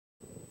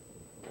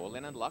All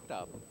in and locked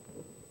up.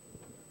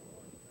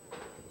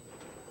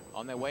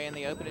 On their way in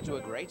the opener to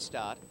a great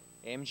start.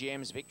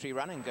 MGM's Victory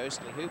Run and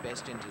Ghostly Who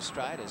best into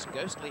stride as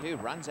Ghostly Who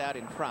runs out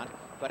in front,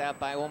 got out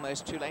by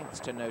almost 2 lengths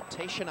to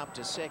Notation up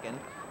to second.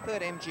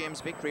 Third,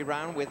 MGM's Victory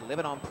Run with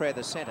Livin' on Prayer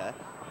the centre.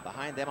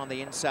 Behind them on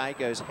the inside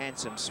goes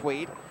Handsome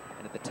Swede.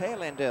 And at the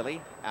tail end early,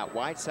 out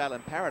wide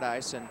Silent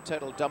Paradise and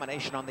Total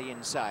Domination on the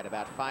inside.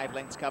 About 5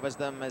 lengths covers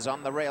them as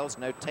on the rails.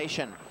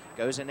 Notation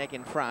goes a neck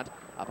in front.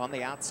 Up on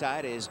the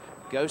outside is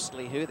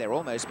Ghostly Who. They're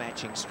almost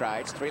matching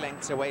strides. 3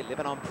 lengths away,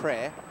 Livin' on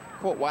Prayer.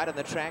 Caught wide on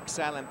the track,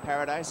 Silent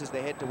Paradise as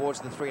they head towards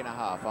the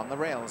 3.5. On the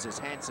rails is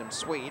Handsome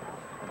Swede.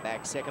 And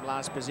back second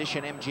last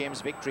position,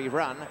 MGM's Victory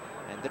Run.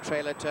 And the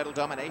trailer Total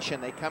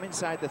Domination. They come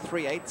inside the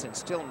 3/8 and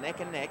still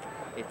neck and neck.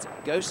 It's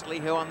Ghostly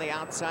Who on the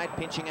outside,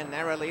 pinching a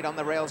narrow lead on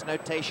the rails.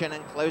 Notation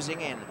and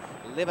closing in.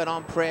 Livin'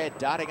 on Prayer,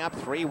 darting up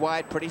 3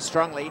 wide pretty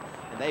strongly.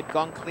 And they've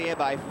gone clear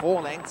by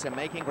 4 lengths and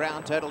making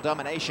ground. Total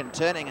Domination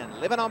turning, and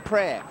Livin' on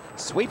Prayer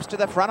sweeps to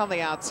the front on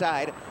the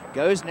outside.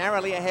 Goes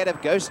narrowly ahead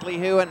of Ghostly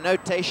Who and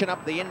Notation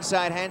up the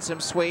inside, Handsome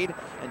Swede.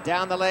 And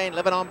down the lane,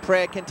 Livin' on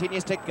Prayer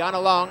continues to gun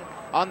along.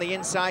 On the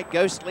inside,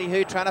 Ghostly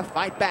Who trying to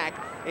fight back.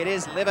 It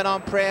is Livin'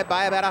 on Prayer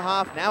by about a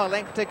half. Now a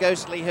length to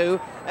Ghostly Who,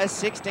 a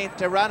 16th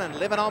to run, and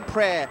Livin' on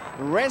Prayer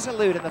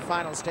resolute in the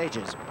final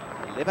stages.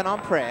 Livin' on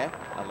Prayer,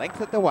 a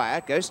length at the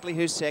wire. Ghostly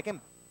Who's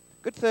second.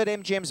 Good third,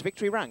 MGM's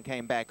Victory Run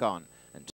came back on.